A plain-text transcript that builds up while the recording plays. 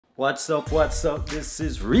What's up, what's up? This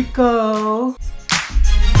is Rico.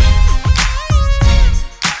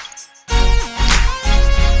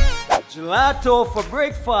 Gelato for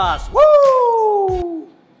breakfast. Woo!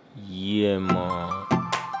 Yeah, man.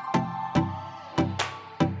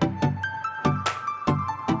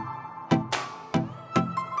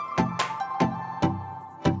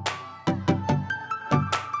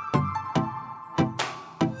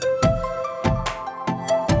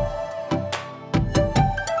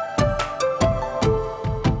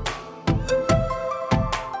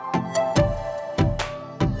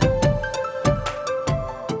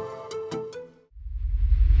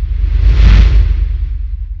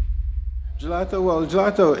 Gelato, well,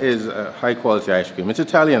 gelato is a high-quality ice cream. It's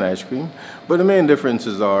Italian ice cream, but the main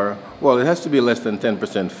differences are, well, it has to be less than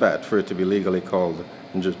 10% fat for it to be legally called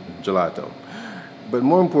gelato. But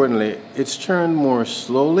more importantly, it's churned more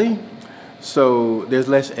slowly, so there's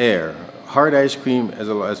less air. Hard ice cream has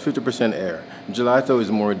 50% air. Gelato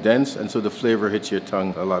is more dense, and so the flavor hits your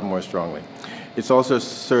tongue a lot more strongly. It's also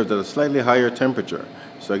served at a slightly higher temperature.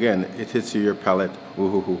 So again, it hits your palate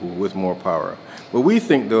with more power. But we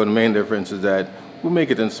think, though, the main difference is that we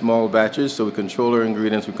make it in small batches, so we control our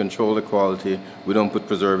ingredients, we control the quality, we don't put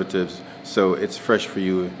preservatives, so it's fresh for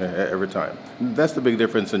you every time. That's the big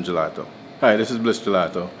difference in gelato. Hi, this is Bliss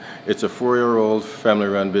Gelato. It's a 4-year-old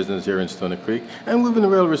family-run business here in Stony Creek, and we've been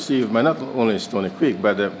well received by not only Stony Creek,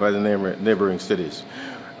 but by the neighboring cities.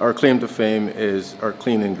 Our claim to fame is our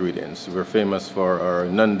clean ingredients. We're famous for our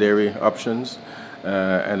non-dairy options,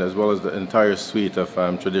 and as well as the entire suite of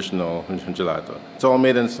traditional gelato. It's all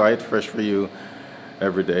made in sight, fresh for you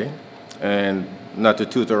every day. And not to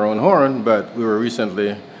toot our own horn, but we were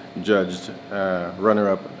recently judged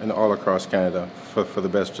runner-up in all across Canada for the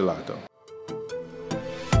best gelato.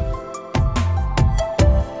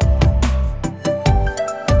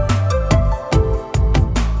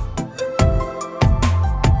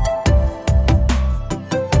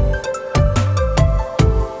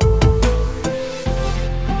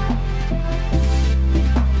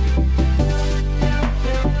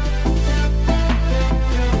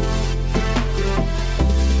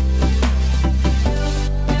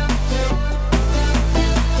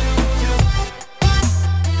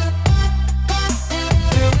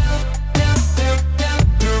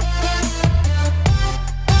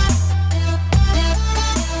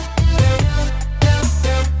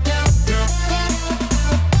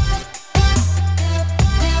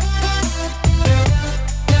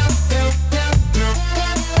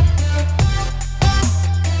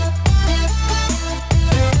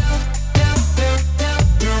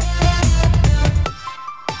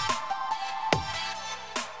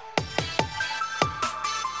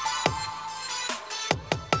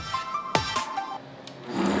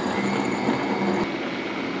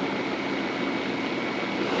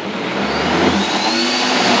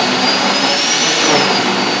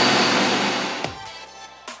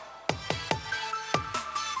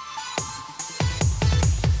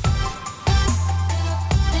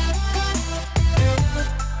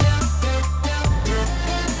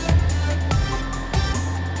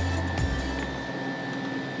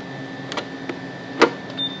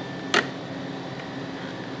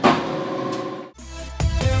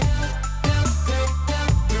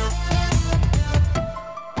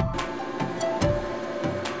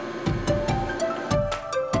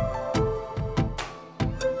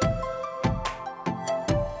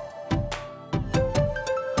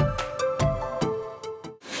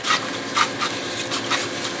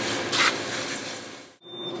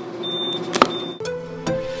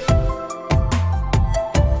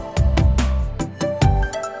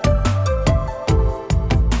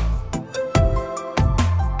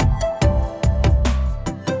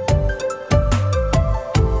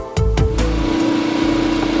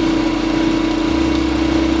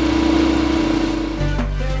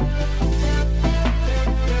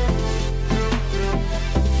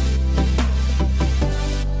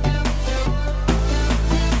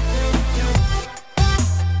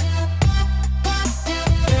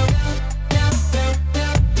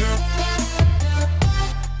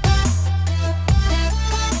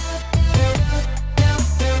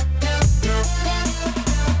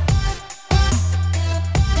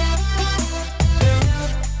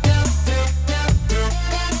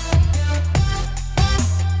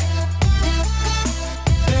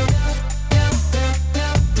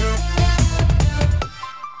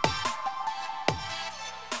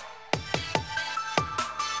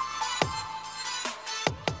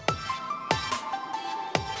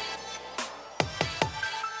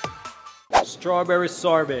 Strawberry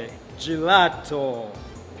sorbet, gelato,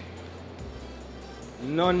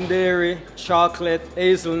 non-dairy chocolate. chocolate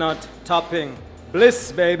hazelnut topping.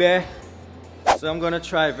 Bliss, baby. So I'm gonna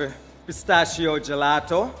try the pistachio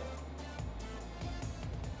gelato.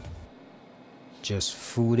 Just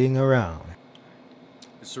fooling around.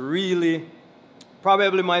 It's really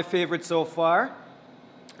probably my favorite so far.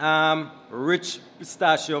 Rich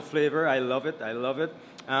pistachio flavor. I love it. I love it.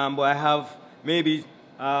 But I have maybe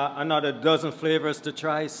another dozen flavors to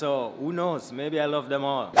try, so who knows? Maybe I love them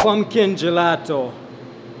all. Pumpkin gelato.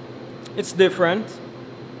 It's different.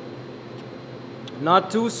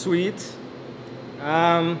 Not too sweet.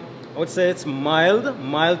 I would say it's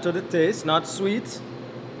mild to the taste, not sweet.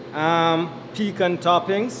 Pecan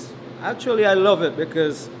toppings. Actually, I love it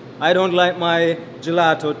because I don't like my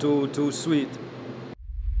gelato too sweet.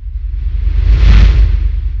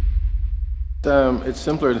 It's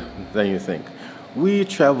simpler than you think. We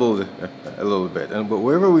traveled a little bit, but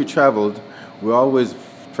wherever we traveled, we always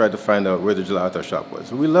tried to find out where the gelato shop was.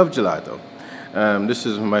 We love gelato. This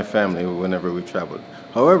is my family whenever we traveled.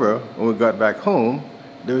 However, when we got back home,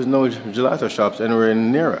 there was no gelato shops anywhere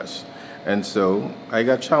near us. And so I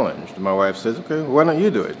got challenged. My wife says, okay, why don't you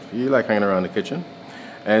do it? You like hanging around the kitchen.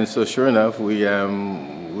 And so sure enough, we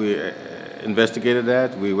investigated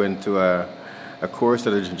that. We went to a course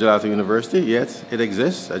at a Gelato University. Yes, it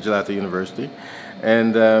exists at Gelato University.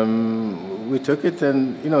 And we took it,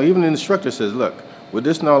 and even the instructor says, look, with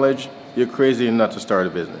this knowledge, you're crazy not to start a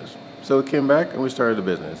business. So we came back and we started a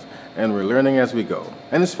business. And we're learning as we go.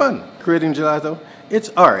 And it's fun. Creating gelato, it's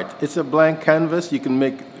art. It's a blank canvas. You can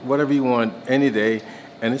make whatever you want any day,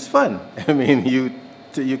 and it's fun. I mean, you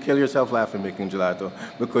kill yourself laughing making gelato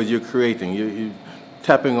because you're creating, you're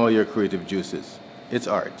tapping all your creative juices. It's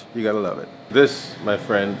art. You gotta love it. This, my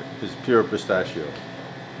friend, is pure pistachio.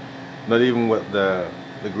 Not even with the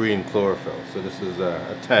green chlorophyll. So this is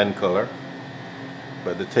a tan color,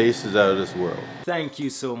 but the taste is out of this world. Thank you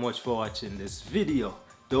so much for watching this video.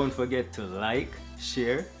 Don't forget to like,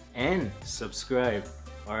 share, and subscribe.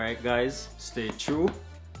 Alright guys, stay true,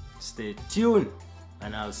 stay tuned,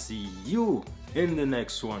 and I'll see you in the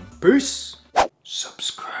next one. Peace!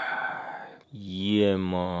 Subscribe. Yeah,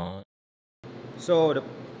 man. So the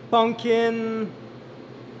pumpkin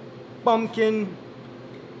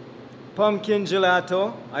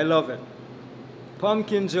gelato, I love it.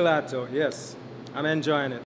 Pumpkin gelato, yes, I'm enjoying it.